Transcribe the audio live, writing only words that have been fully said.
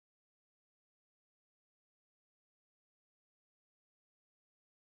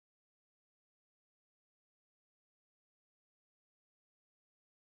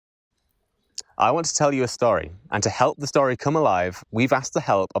I want to tell you a story, and to help the story come alive, we've asked the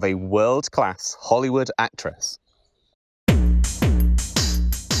help of a world-class Hollywood actress.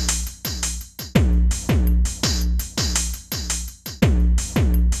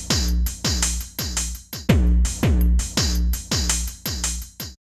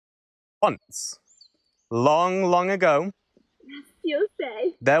 Once, long, long ago, you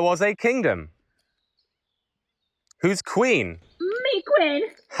say, there was a kingdom whose queen, me queen,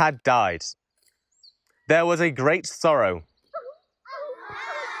 had died. There was a great sorrow.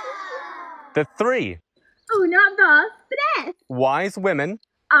 The three uno, dos, tres. wise women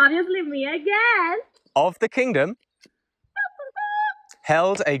Obviously me again. of the kingdom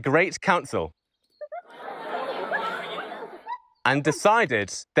held a great council and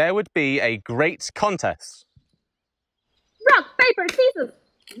decided there would be a great contest Rock, paper, scissors.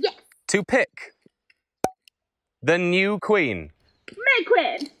 Yes, to pick the new queen. me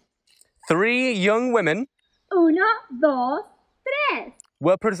queen. 3 young women Uno, dos, tres.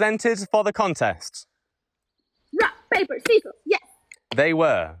 were presented for the contest. Rock, paper, scissors. Yes. They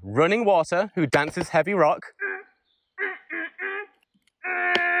were Running Water, who dances heavy rock,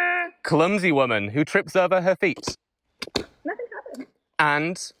 Clumsy Woman, who trips over her feet, Nothing happened.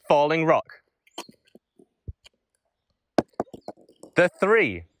 and Falling Rock. The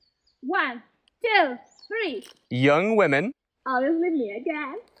 3 1, 2, 3. young women Obviously me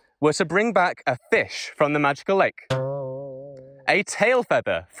again. were to bring back a fish from the magical lake, a tail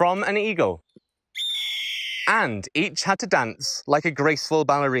feather from an eagle, and each had to dance like a graceful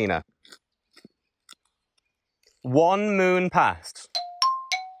ballerina. 1 moon passed.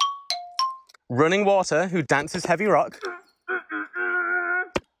 Running Water, who dances heavy rock,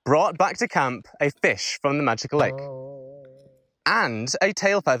 brought back to camp a fish from the magical lake and a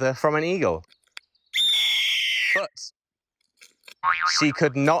tail feather from an eagle. But she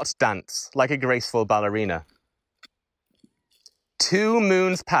could not dance like a graceful ballerina. 2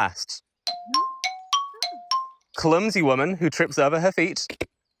 moons passed. Clumsy Woman, who trips over her feet,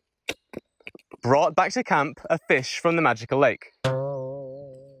 brought back to camp a fish from the magical lake.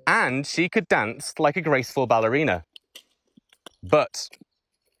 And she could dance like a graceful ballerina. But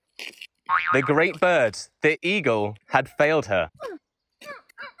the great bird, the eagle, had failed her.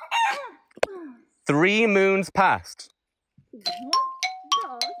 3 moons passed. Uno,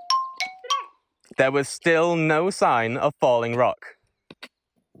 dos, tres. There was still no sign of Falling Rock.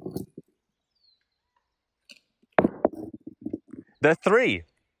 The 3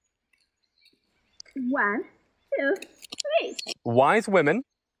 1, 2, 3. wise women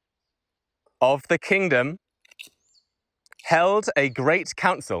of the kingdom held a great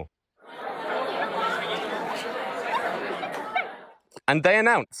council. And they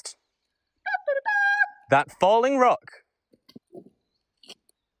announced that Falling Rock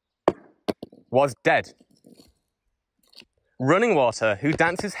was dead. Running Water, who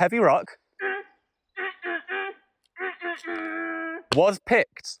dances heavy rock, was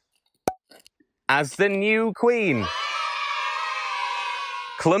picked as the new queen.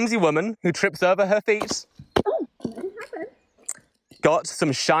 Clumsy Woman, who trips over her feet, Oh, nothing happened. got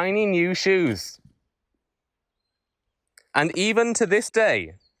some shiny new shoes. And even to this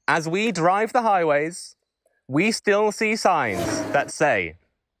day, as we drive the highways, we still see signs that say,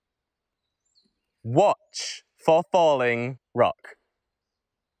 "Watch for Falling Rock."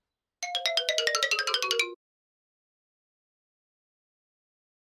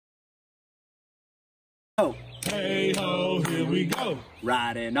 Hey ho, here we go.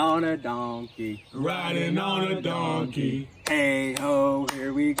 Riding on a donkey. Riding on a donkey. Hey ho,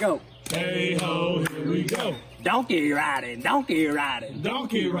 here we go. Hey ho, here we go. Donkey riding, donkey riding.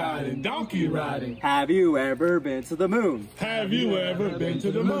 Donkey riding, donkey riding. Have you ever been to the moon? Have you ever been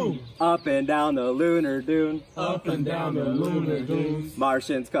to the moon? Up and down the lunar dune. Up and down the lunar dunes.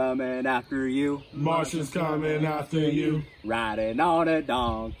 Martians coming after you. Martians coming after you. Riding on a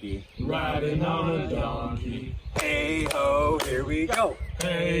donkey. Riding on a donkey. Hey ho, here we go.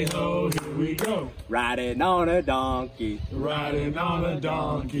 Hey ho, here we go. Riding on a donkey. Riding on a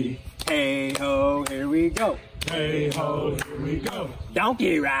donkey. Hey ho, here we go. Hey ho, here we go.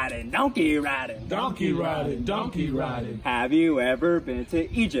 Donkey riding, donkey riding. Donkey riding, donkey riding. Have you ever been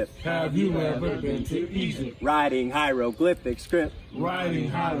to Egypt? Have you ever been to Egypt? Writing hieroglyphic script. Writing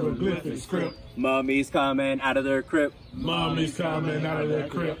hieroglyphic script. Mummies coming out of their crypt. Mummies coming out of their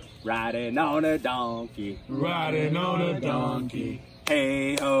crypt. Riding on a donkey. Riding on a donkey.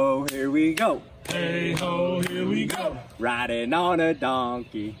 Hey ho, here we go. Hey ho, here we go. Riding on a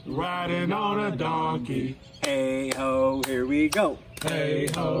donkey. Riding on a donkey. Hey ho, here we go. Hey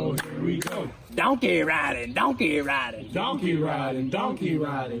ho, here we go. Donkey riding, donkey riding. Donkey riding, donkey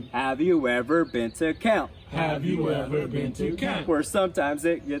riding. Have you ever been to camp? Have you ever been to camp? Where sometimes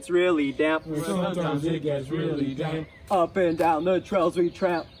it gets really damp. Where sometimes it gets really damp. Up and down the trails we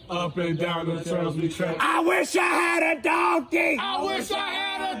tramp. Up and down the trails we tramp. I wish I had a donkey. I wish I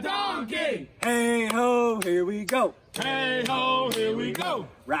had a donkey. Hey ho, here we go. Hey ho, here we go.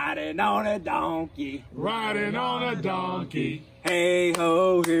 Riding on a donkey. Riding on a donkey. Hey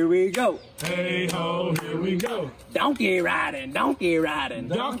ho, here we go. Hey ho, here we go. Donkey riding, donkey riding.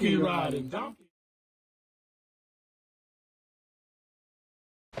 Donkey riding, donkey.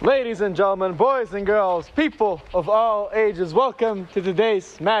 Ladies and gentlemen, boys and girls, people of all ages, welcome to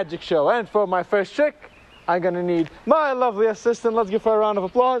today's magic show. And for my first trick, I'm gonna need my lovely assistant. Let's give her a round of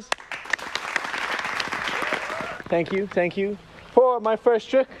applause. Thank you, thank you. For my first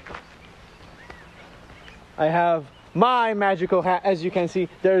trick, I have my magical hat. As you can see,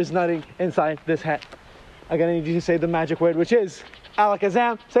 there is nothing inside this hat. I'm gonna need you to say the magic word, which is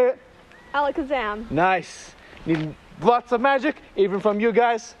alakazam. Say it. Alakazam. Nice. Need lots of magic, even from you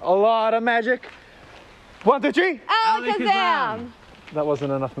guys. A lot of magic. 1, 2, 3. Alakazam. That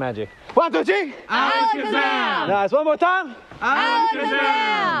wasn't enough magic. 1, 2, 3. Alakazam. Nice. One more time.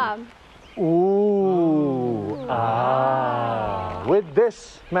 Alakazam. Ooh. Ah. With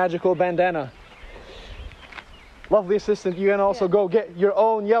this magical bandana. Lovely assistant, you can also go get your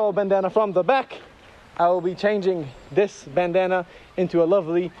own yellow bandana from the back. I will be changing this bandana into a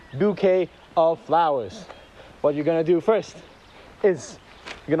lovely bouquet of flowers. What you're gonna do first is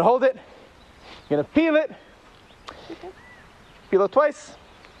you're gonna hold it, you're gonna peel it, peel it twice,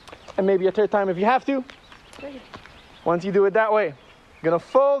 and maybe a third time if you have to. Once you do it that way, you're gonna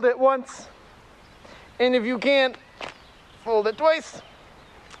fold it once, and if you can't, fold it twice.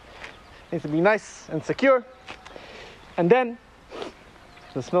 Needs to be nice and secure. And then,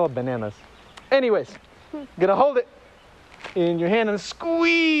 the smell of bananas. Anyways, you're gonna hold it in your hand and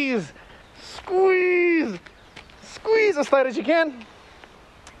squeeze, squeeze, squeeze as tight as you can.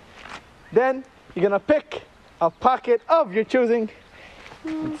 Then you're gonna pick a pocket of your choosing,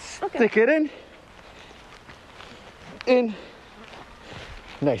 and stick it in.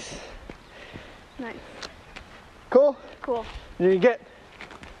 Nice. Nice. Cool? Cool. You get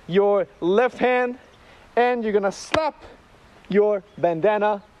your left hand and you're gonna slap your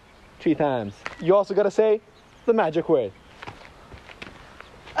bandana 3 times. You also gotta say the magic word.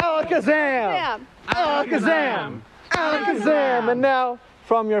 Alakazam! Alakazam! Alakazam! And now,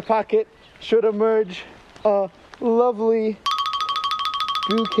 from your pocket should emerge a lovely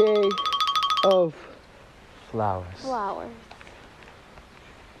bouquet of flowers. Flowers.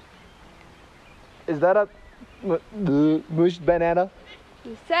 Is that a mushed banana?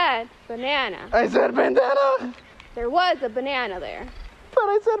 You said banana. I said bandana! There was a banana there. But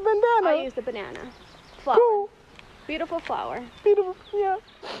I said bandana! I used a banana. Flower. Cool. Beautiful flower. Beautiful, yeah.